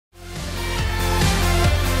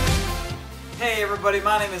everybody,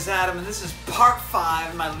 my name is Adam and this is part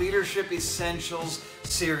 5 of my Leadership Essentials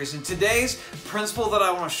series. And today's principle that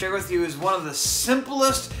I want to share with you is one of the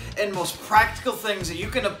simplest and most practical things that you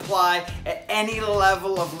can apply at any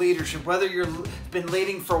level of leadership. Whether you've been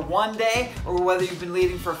leading for one day or whether you've been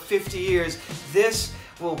leading for 50 years, this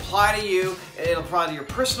will apply to you. It'll apply to your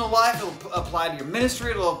personal life, it'll apply to your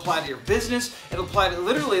ministry, it'll apply to your business, it'll apply to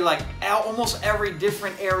literally like almost every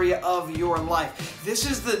different area of your life. This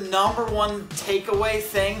is the #1 takeaway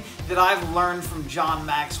thing that I've learned from John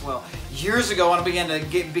Maxwell. Years ago when I began to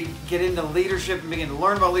get into leadership and begin to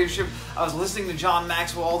learn about leadership, I was listening to John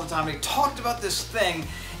Maxwell all the time. He talked about this thing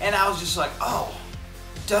and I was just like, oh,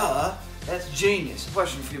 duh, that's genius.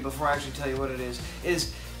 Question for you before I actually tell you what it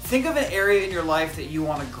is think of an area in your life that you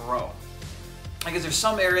want to grow. Because there's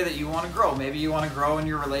some area that you want to grow. Maybe you want to grow in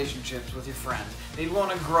your relationships with your friends. Maybe you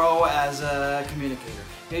want to grow as a communicator.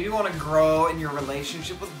 Maybe you want to grow in your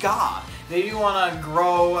relationship with God. Maybe you want to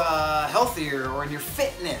grow healthier or in your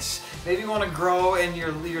fitness. Maybe you want to grow in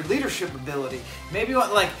your leadership ability. Maybe you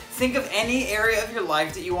want, think of any area of your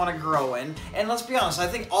life that you want to grow in. And let's be honest, I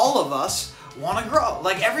think all of us want to grow.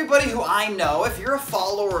 Like everybody who I know, if you're a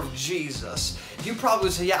follower of Jesus, you probably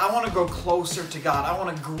would say, yeah, I want to grow closer to God. I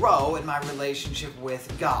want to grow in my relationship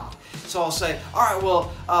with God. So I'll say, all right, well,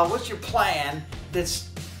 what's your plan that's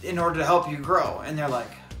in order to help you grow? And they're like,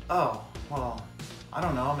 oh, well, I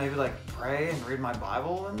don't know, maybe like pray and read my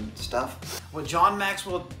Bible and stuff. What John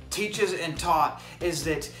Maxwell teaches and taught is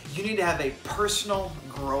that you need to have a personal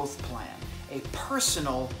growth plan. A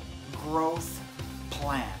personal growth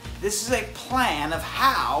plan. This is a plan of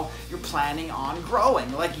how you're planning on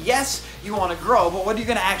growing. Like, yes, you want to grow, but what are you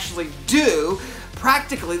going to actually do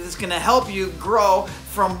practically that's going to help you grow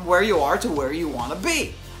from where you are to where you want to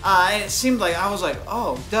be? And it seemed like, I was like,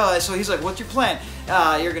 oh, duh. So he's like, what's your plan?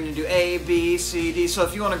 You're going to do A, B, C, D. So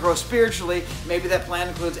if you want to grow spiritually, maybe that plan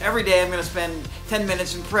includes every day I'm going to spend 10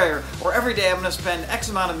 minutes in prayer, or every day I'm going to spend X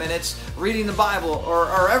amount of minutes reading the Bible,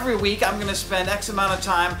 or every week I'm going to spend X amount of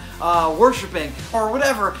time worshiping, or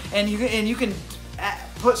whatever. And you can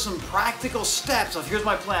put some practical steps of, here's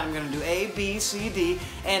my plan, I'm going to do A, B, C, D,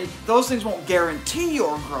 and those things won't guarantee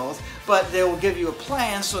your growth, but they will give you a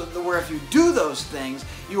plan so that where if you do those things,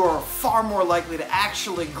 you are far more likely to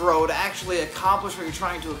actually grow, to actually accomplish what you're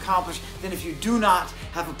trying to accomplish than if you do not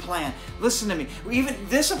have a plan. Listen to me,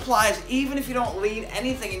 this applies even if you don't lead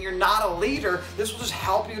anything and you're not a leader. This will just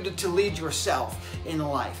help you to lead yourself in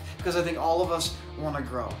life, because I think all of us want to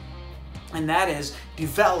grow. And that is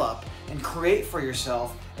develop and create for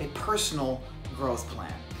yourself a personal growth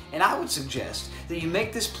plan. And I would suggest that you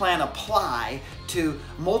make this plan apply to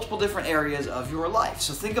multiple different areas of your life.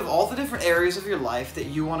 So think of all the different areas of your life that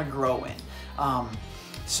you want to grow in.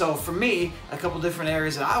 So for me, a couple different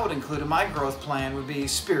areas that I would include in my growth plan would be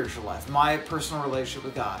spiritual life, my personal relationship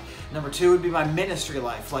with God. Number 2 would be my ministry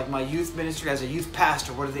life, like my youth ministry as a youth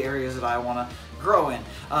pastor. What are the areas that I want to grow in?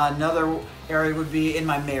 Another area would be in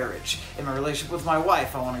my marriage, in my relationship with my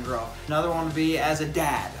wife. I want to grow. Another one would be as a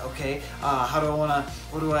dad. Okay, how do I want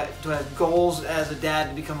to? Do I have goals as a dad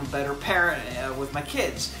to become a better parent with my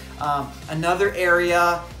kids? Another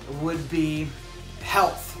area would be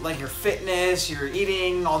health, like your fitness, your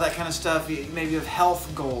eating, all that kind of stuff. Maybe you have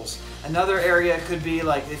health goals. Another area could be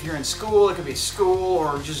like if you're in school, it could be school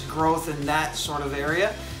or just growth in that sort of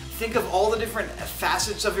area. Think of all the different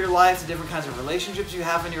facets of your life, the different kinds of relationships you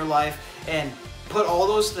have in your life, and put all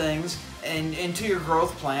those things into your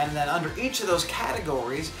growth plan. And then under each of those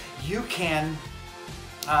categories, you can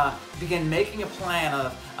begin making a plan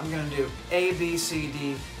of, I'm going to do A, B, C,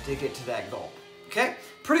 D to get to that goal. Okay?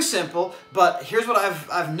 Pretty simple, but here's what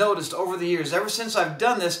I've noticed over the years. Ever since I've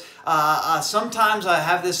done this, sometimes I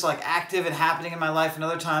have this like active and happening in my life, and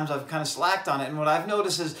other times I've kind of slacked on it. And what I've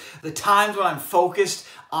noticed is the times when I'm focused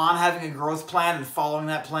on having a growth plan and following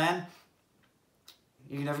that plan,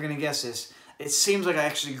 you're never going to guess this, it seems like I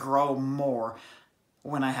actually grow more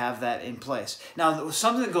when I have that in place. Now,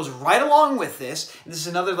 something that goes right along with this is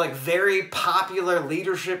another like very popular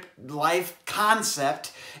leadership life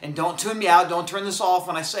concept, and don't tune me out, don't turn this off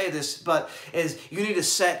when I say this, but is you need to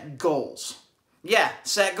set goals. Yeah,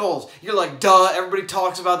 set goals. You're like, duh, everybody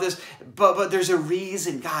talks about this, but there's a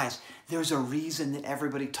reason, guys. There's a reason that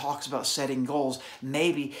everybody talks about setting goals.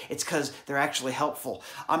 Maybe it's because they're actually helpful.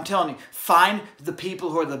 I'm telling you, find the people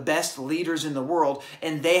who are the best leaders in the world,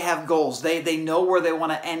 and they have goals. They know where they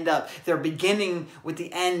want to end up. They're beginning with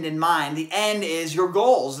the end in mind. The end is your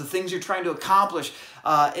goals, the things you're trying to accomplish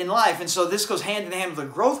in life. And so this goes hand in hand with a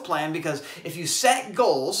growth plan, because if you set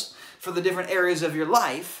goals for the different areas of your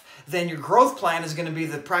life, then your growth plan is going to be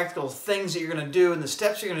the practical things that you're going to do and the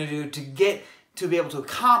steps you're going to do to get to be able to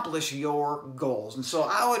accomplish your goals. And so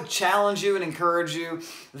I would challenge you and encourage you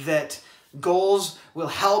that goals will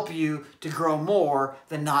help you to grow more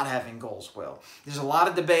than not having goals will. There's a lot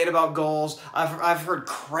of debate about goals. I've heard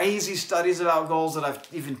crazy studies about goals that I've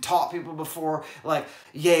even taught people before. Like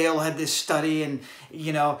Yale had this study, and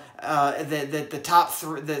you know the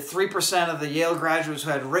 3% of the Yale graduates who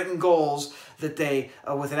had written goals that they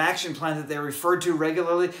with an action plan that they referred to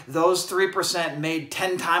regularly, those 3% made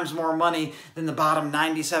 10 times more money than the bottom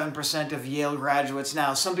 97% of Yale graduates.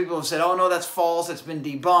 Now, some people have said, "Oh no, that's false. It's been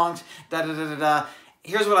debunked." Da da da da da.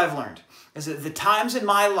 Here's what I've learned: is that the times in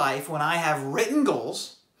my life when I have written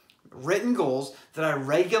goals that I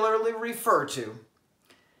regularly refer to,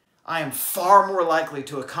 I am far more likely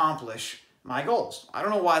to accomplish my goals. I don't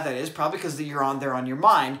know why that is. Probably because they're on your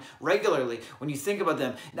mind regularly when you think about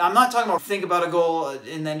them. Now, I'm not talking about think about a goal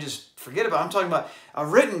and then just forget about it. I'm talking about a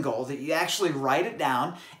written goal that you actually write it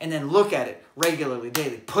down and then look at it regularly,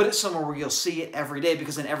 daily. Put it somewhere where you'll see it every day,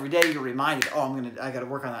 because then every day you're reminded, oh, I got to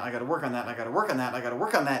work on that. I got to work on that. I got to work on that. I got to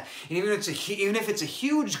work on that. And even if it's a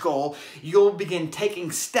huge goal, you'll begin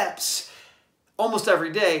taking steps almost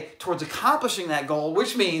every day towards accomplishing that goal,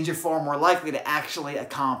 which means you're far more likely to actually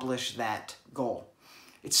accomplish that goal.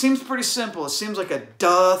 It seems pretty simple. It seems like a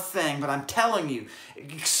duh thing, but I'm telling you,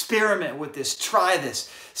 experiment with this. Try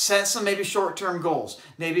this. Set some maybe short-term goals,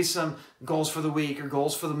 maybe some goals for the week or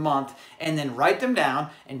goals for the month, and then write them down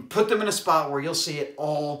and put them in a spot where you'll see it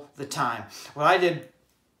all the time. What I did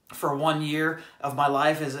for 1 year of my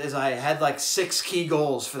life is I had like 6 key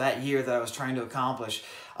goals for that year that I was trying to accomplish.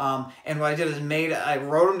 And what I did is I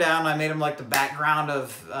wrote them down. I made them like the background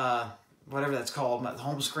of whatever that's called, the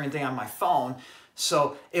home screen thing on my phone.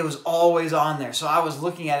 So it was always on there. So I was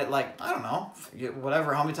looking at it like, I don't know,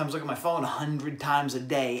 whatever, how many times I look at my phone? 100 times a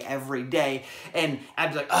day, every day. And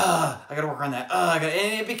I'd be like, I got to work on that.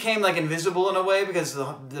 And it became like invisible in a way because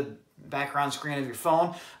the background screen of your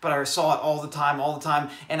phone, but I saw it all the time.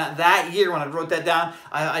 And that year when I wrote that down,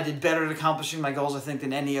 I did better at accomplishing my goals, I think,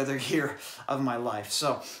 than any other year of my life.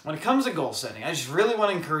 So when it comes to goal setting, I just really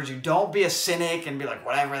want to encourage you, don't be a cynic and be like,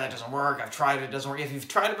 whatever, that doesn't work. I've tried it, it doesn't work. If you've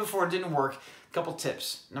tried it before, it didn't work, a couple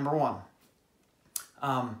tips. Number one,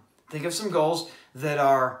 think of some goals that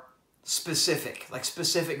are specific, like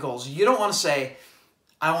specific goals. You don't want to say,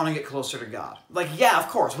 I want to get closer to God. Like, yeah, of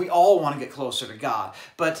course, we all want to get closer to God,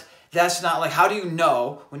 but that's not like, how do you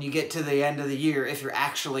know when you get to the end of the year if you're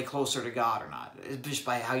actually closer to God or not? It's just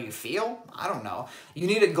by how you feel? I don't know. You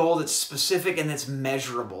need a goal that's specific and that's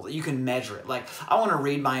measurable, that you can measure it. Like, I want to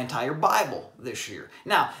read my entire Bible this year.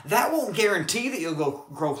 Now, that won't guarantee that you'll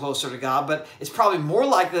grow closer to God, but it's probably more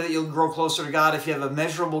likely that you'll grow closer to God if you have a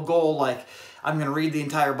measurable goal like, I'm going to read the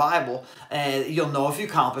entire Bible, and you'll know if you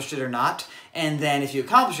accomplished it or not. And then if you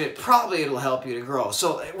accomplish it, probably it'll help you to grow.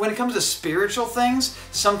 So when it comes to spiritual things,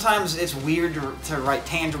 sometimes it's weird to write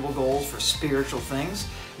tangible goals for spiritual things,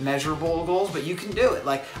 measurable goals, but you can do it.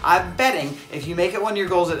 Like, I'm betting if you make it one of your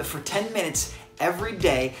goals that for 10 minutes every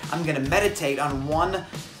day, I'm going to meditate on one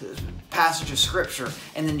passage of Scripture,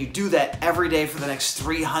 and then you do that every day for the next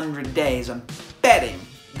 300 days, I'm betting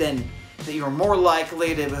then that you're more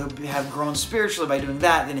likely to have grown spiritually by doing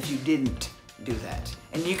that than if you didn't do that.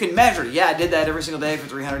 And you can measure it. Yeah, I did that every single day for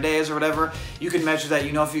 300 days or whatever. You can measure that.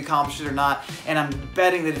 You know if you accomplished it or not. And I'm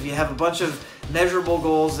betting that if you have a bunch of measurable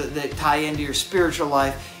goals that tie into your spiritual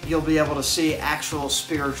life, you'll be able to see actual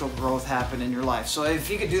spiritual growth happen in your life. So if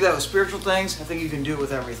you can do that with spiritual things, I think you can do it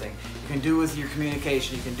with everything. You can do it with your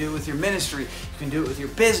communication. You can do it with your ministry. You can do it with your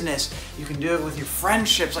business. You can do it with your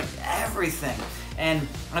friendships, like everything. And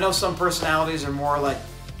I know some personalities are more like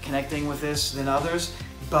connecting with this than others,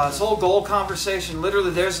 but this whole goal conversation,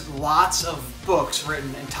 literally there's lots of books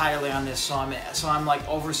written entirely on this, so I'm like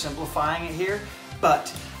oversimplifying it here,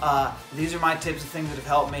 but these are my tips and things that have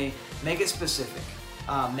helped me. Make it specific,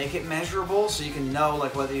 make it measurable so you can know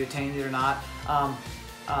like whether you attained it or not.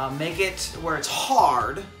 Make it where it's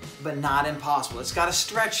hard but not impossible. It's got to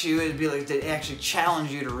stretch you. It'd be like to actually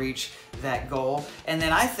challenge you to reach that goal. And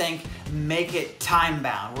then I think make it time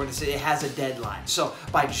bound, where it has a deadline. So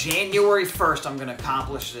by January 1st, I'm going to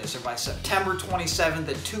accomplish this, or by September 27th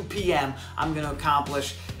at 2 p.m., I'm going to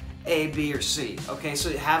accomplish A, B, or C. Okay,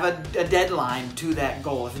 so have a deadline to that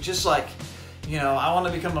goal. If it's just like, you know, I want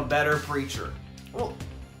to become a better preacher. Well,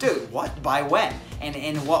 dude, what? By when? And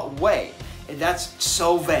in what way? That's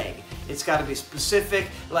so vague. It's got to be specific.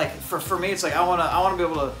 Like for me, it's like I want to be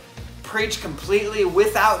able to preach completely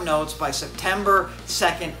without notes by September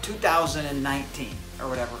 2nd, 2019 or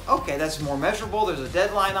whatever. Okay, that's more measurable. There's a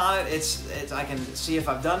deadline on it. It's I can see if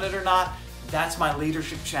I've done it or not. That's my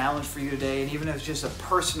leadership challenge for you today. And even if it's just a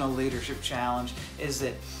personal leadership challenge, is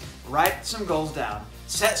that write some goals down,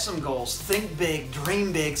 set some goals, think big,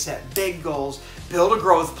 dream big, set big goals, build a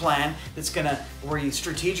growth plan that's where you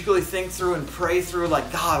strategically think through and pray through,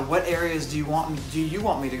 like, God, what areas do you want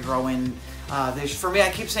me to grow in? For me, I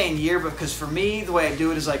keep saying year, because for me, the way I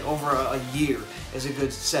do it is like over a year is a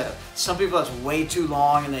good setup. Some people, that's way too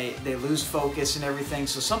long and they lose focus and everything.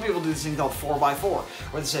 So some people do this thing called 4x4,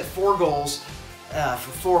 where they set 4 goals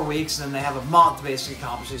for 4 weeks, and then they have a month to basically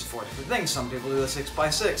accomplish these 4 different things. Some people do a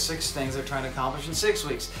 6x6, 6 things they're trying to accomplish in 6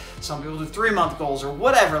 weeks. Some people do 3-month goals or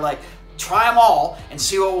whatever. Like, try them all and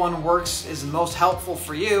see what one works is the most helpful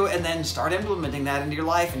for you, and then start implementing that into your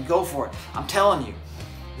life and go for it. I'm telling you,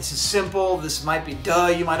 this is simple. This might be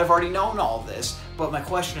you might have already known all this, but my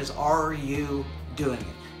question is, are you doing it?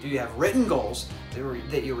 Do you have written goals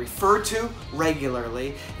that you refer to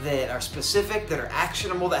regularly, that are specific, that are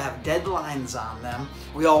actionable, that have deadlines on them?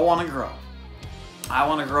 We all want to grow. I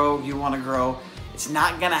want to grow, you want to grow. It's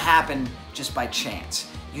not going to happen just by chance.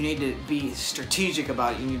 You need to be strategic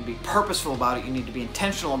about it. You need to be purposeful about it. You need to be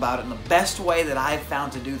intentional about it. And the best way that I've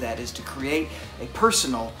found to do that is to create a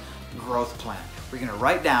personal growth plan. We're going to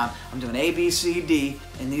write down, I'm doing A, B, C, D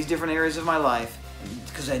in these different areas of my life,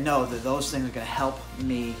 because I know that those things are going to help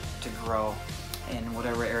me to grow in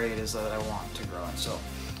whatever area it is that I want to grow in. So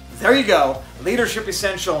there you go. Leadership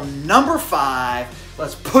Essential number 5.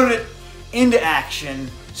 Let's put it into action,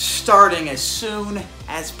 starting as soon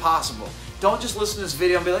as possible. Don't just listen to this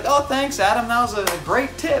video and be like, oh, thanks, Adam, that was a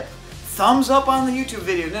great tip. Thumbs up on the YouTube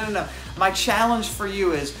video. No. My challenge for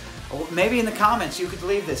you is, maybe in the comments you could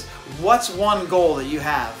leave this. What's one goal that you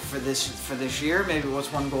have for this year? Maybe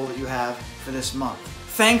what's one goal that you have for this month?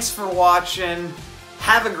 Thanks for watching.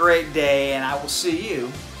 Have a great day, and I will see you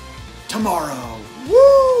tomorrow.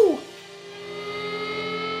 Woo!